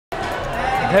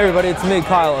Hey everybody, it's me,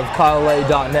 Kyle of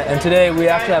KyleLay.net, and today we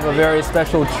actually have a very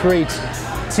special treat.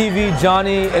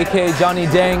 TVJohnny, aka Johnny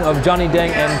Dang of Johnny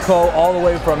Dang & Co., all the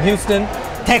way from Houston,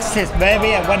 Texas,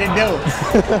 baby, what do you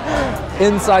do?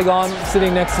 in Saigon,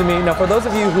 sitting next to me. Now, for those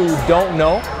of you who don't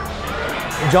know,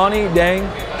 Johnny Dang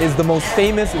is the most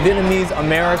famous Vietnamese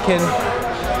American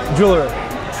jeweler.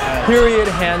 Period,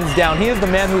 hands down. He is the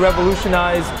man who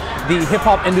revolutionized the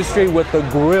hip-hop industry with the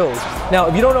grills. Now,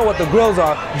 if you don't know what the grills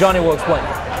are, Johnny will explain.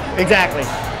 Exactly.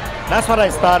 That's what I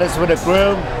started with the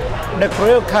grill. The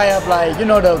grill kind of like, you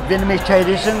know, the Vietnamese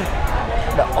tradition.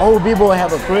 The old people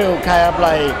have a grill kind of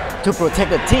like to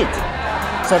protect the teeth.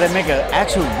 So they make an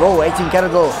actual roll, 18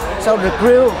 karat gold. So the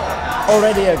grill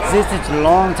already existed a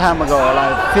long time ago,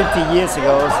 like 50 years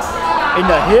ago, in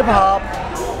the hip-hop.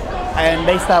 And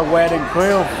they start wearing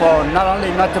grill for not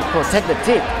to protect the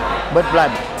teeth, but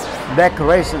like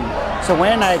decoration. So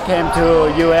when I came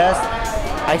to US,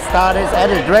 I started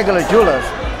as a regular jeweler,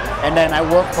 and then I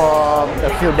worked for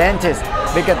a few dentists,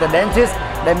 because the dentists,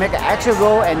 they make an actual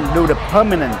gold and do the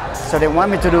permanent. So they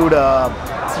want me to do the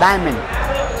diamond.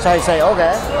 So I say,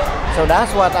 okay. So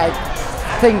that's what I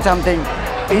think something,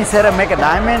 instead of make a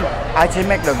diamond, I should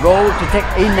make the gold to take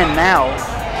in and out,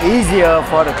 easier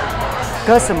for the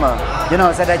customer, you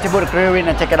know, so that you put a grill in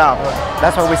and take it off.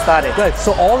 That's what we started. Good.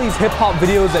 So all these hip hop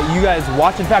videos that you guys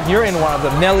watch, in fact, you're in one of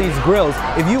them, Nelly's Grills.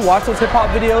 If you watch those hip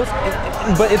hop videos,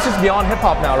 but it's just beyond hip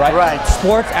hop now, right? Right.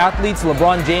 Sports athletes,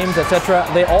 LeBron James, etc.,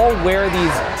 they all wear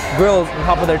these grills on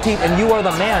top of their teeth, and you are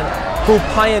the man who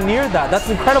pioneered that. That's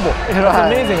incredible. That's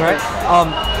amazing, right?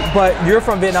 But you're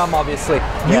from Vietnam, obviously.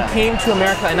 You came to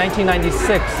America in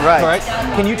 1996, right?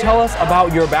 Can you tell us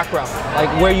about your background, like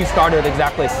where you started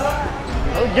exactly?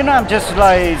 You know, I'm just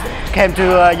like came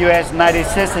to US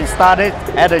 96 and started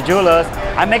at a jeweler's.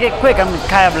 I make it quick. I'm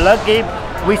kind of lucky.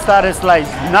 We started like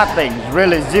nothing,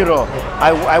 really zero.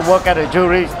 I work at a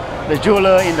the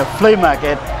jeweler in the flea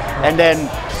market, and then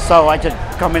so I just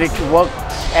come in to work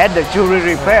at the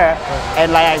jewelry repair.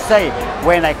 And like I say,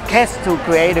 when I catch to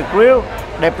create a grill,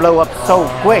 they blow up so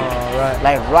quick,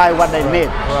 like right what they need.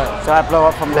 So I blow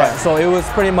up from there. So it was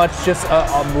pretty much just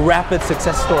a rapid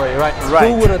success story, right?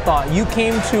 Who would have thought? You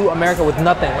came to America with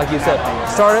nothing, like you said.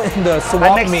 Started in the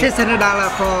swap meet. I make $600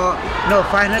 for, no,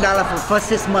 $500 for first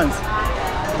 6 months.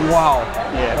 Wow.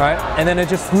 Yeah. Right? And then it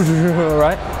just,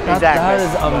 right? Exactly. That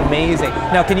is amazing.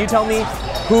 Now, can you tell me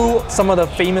who some of the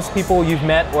famous people you've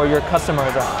met or your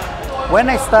customers are? When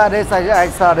I started, I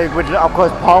started with, of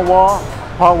course, Paul Wall.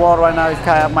 Paul Wall right now is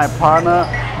kind of my partner,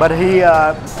 but he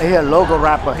a local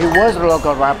rapper. He was a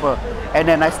local rapper, and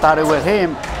then I started with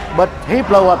him, but he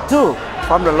blew up too.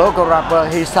 From the local rapper,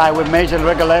 he signed with major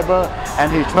record label,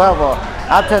 and he traveled.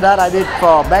 After that, I did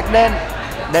for back then,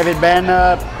 David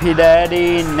Banner, P.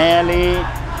 Daddy, Nelly,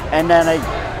 and then I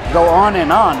go on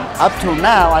and on. Up to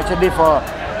now, I just did for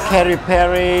Katy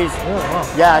Perry.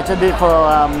 Yeah, I just did for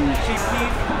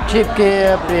Chief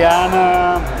Keef,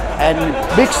 Rihanna, and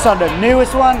Big Sean, the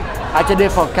newest one, I just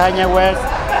did for Kanye West,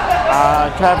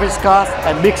 Travis Scott,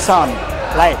 and Big Sean.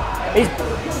 Like, it's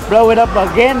blow it up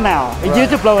again now. It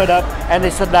used to blow it up, and they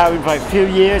shut down for a few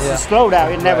years. It slowed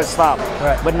down, it never stopped.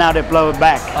 But now they blow it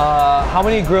back. How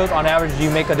many grills on average do you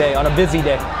make a day, on a busy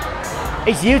day?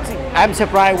 It's usually, I'm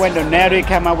surprised when the Nelly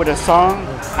came out with a song,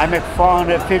 I make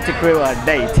 450 grills a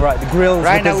day. Right, the grills.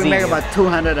 Right now we make about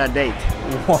 200 a day.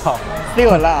 Wow.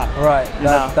 Still a lot. Right,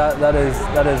 that is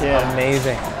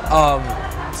amazing.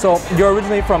 So you're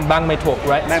originally from Bang Mae Thuoc,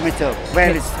 right? Bang Mae Thuoc,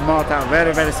 very small town,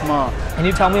 very, very small. Can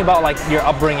you tell me about like your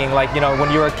upbringing, like, you know,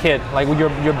 when you were a kid, like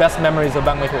your best memories of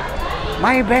Bang Mae Thuoc?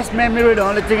 My best memory, the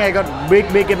only thing I got big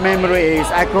memory is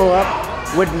I grew up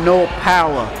with no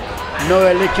power, no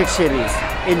electricity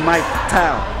in my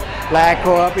town. Like I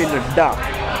grew up in the dark.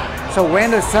 So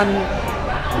when the sun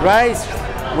rise,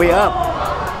 we up.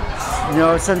 You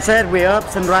know, sunset we up,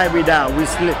 sunrise we down. We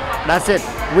sleep. That's it.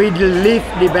 We live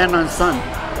depend on sun.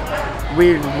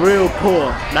 We real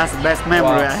poor. That's the best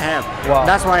memory I have.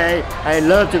 That's why I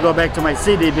love to go back to my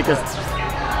city, because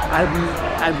I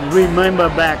remember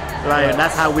back. Like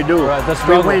that's how we do.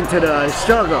 We went to the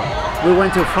struggle. We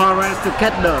went to forest to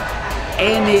catch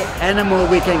any animal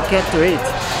we can catch to eat.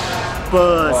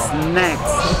 Birds,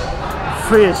 snakes.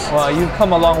 Fish. Wow, you've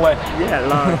come a long way.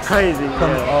 Yeah, crazy.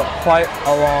 Quite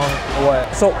a long way.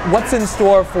 So what's in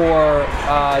store for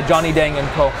Johnny Dang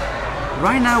 & Co.?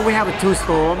 Right now we have 2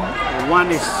 stores.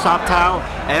 One is Southtown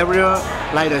area,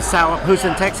 like the south of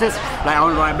Houston, Texas, like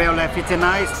on Bell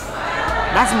 59.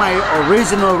 That's my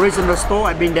original store.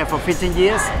 I've been there for 15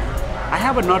 years. I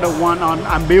have another one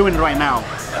I'm building right now.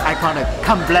 I call it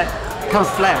Complex,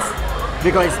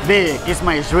 because it's big. It's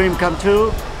my dream come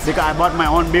true. because I bought my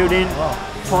own building, Wow.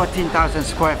 14,000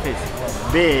 square feet,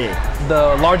 big.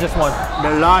 The largest one.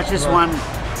 The largest one,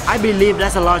 I believe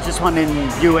that's the largest one in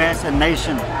US and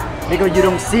nation, because you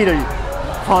don't see the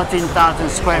 14,000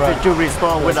 square feet jewelry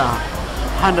store with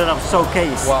 100 of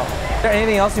showcase. Wow. Is there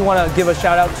anything else you want to give a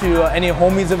shout out to any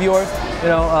homies of yours, you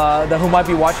know, that who might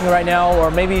be watching right now, or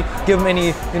maybe give them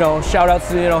any, you know, shout outs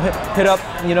to, you know, hit up,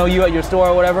 you know, you at your store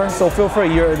or whatever. So feel free,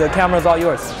 the camera's all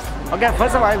yours. Okay,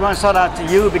 first of all, I want to shout out to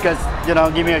you because, you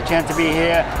know, give me a chance to be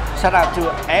here. Shout out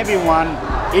to everyone.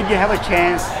 If you have a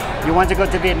chance, you want to go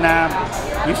to Vietnam,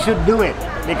 you should do it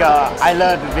because I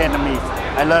love Vietnamese.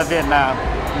 I love Vietnam.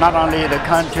 Not only the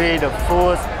country, the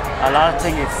food, a lot of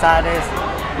things exciting.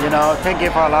 You know, thank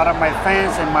you for a lot of my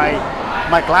fans and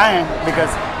my client, because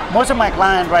most of my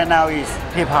client right now is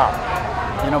hip hop.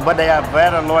 You know, but they are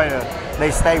very loyal.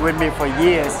 They stay with me for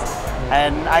years,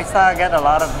 and I start get a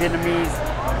lot of Vietnamese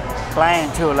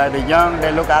client too. Like the young,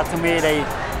 they look out to me.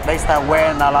 They start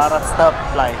wearing a lot of stuff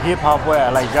like hip hop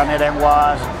wear, like Johnny Dang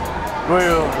Wash,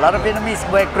 grill. A lot of Vietnamese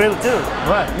wear grill too.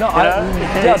 Right. No,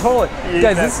 yeah, totally.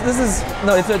 Guys, this is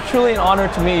it's a truly an honor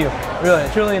to meet you. Really,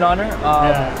 truly an honor.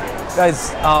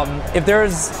 Guys, if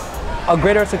there's a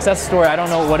greater success story, I don't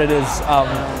know what it is.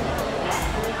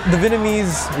 The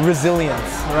Vietnamese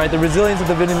resilience, right? The resilience of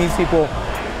the Vietnamese people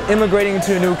immigrating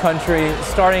to a new country,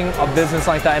 starting a business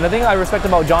like that. And the thing I respect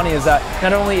about Johnny is that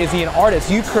not only is he an artist,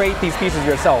 you create these pieces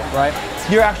yourself, right?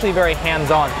 You're actually very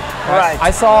hands-on. Right? I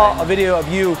saw a video of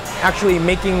you actually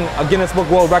making a Guinness Book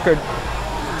World Record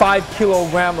 5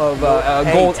 kilogram of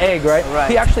gold egg, right?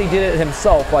 He actually did it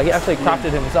himself. Like he actually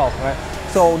crafted himself, right?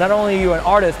 So not only are you an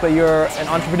artist, but you're an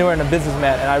entrepreneur and a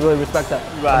businessman, and I really respect that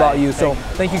about you. So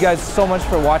thank you guys so much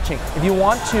for watching. If you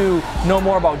want to know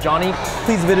more about Johnny,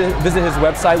 please visit his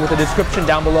website with the description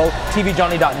down below,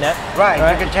 tvjohnny.net. Right,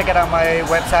 you can check it on my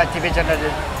website,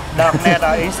 tvjohnny.net,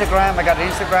 Instagram, I got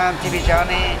Instagram,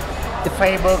 TVJohnny.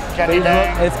 Facebook, Johnny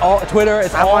Dang. It's all Twitter.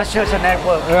 It's all on social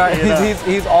network. Right,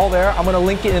 he's all there. I'm gonna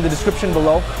link it in the description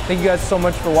below. Thank you guys so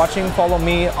much for watching. Follow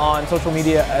me on social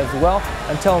media as well.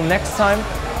 Until next time,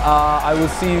 I will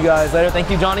see you guys later. Thank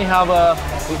you, Johnny. Have a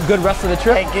good rest of the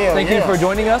trip. Thank you. Thank you for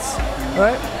joining us. All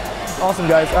right, awesome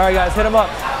guys. All right, guys, hit him up.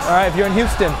 All right, if you're in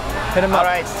Houston, hit him up. All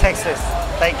right, Texas.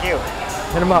 Thank you.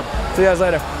 Hit him up. See you guys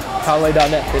later.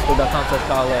 Kale.net,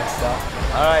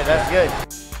 facebook.com/Kale. All right, that's good.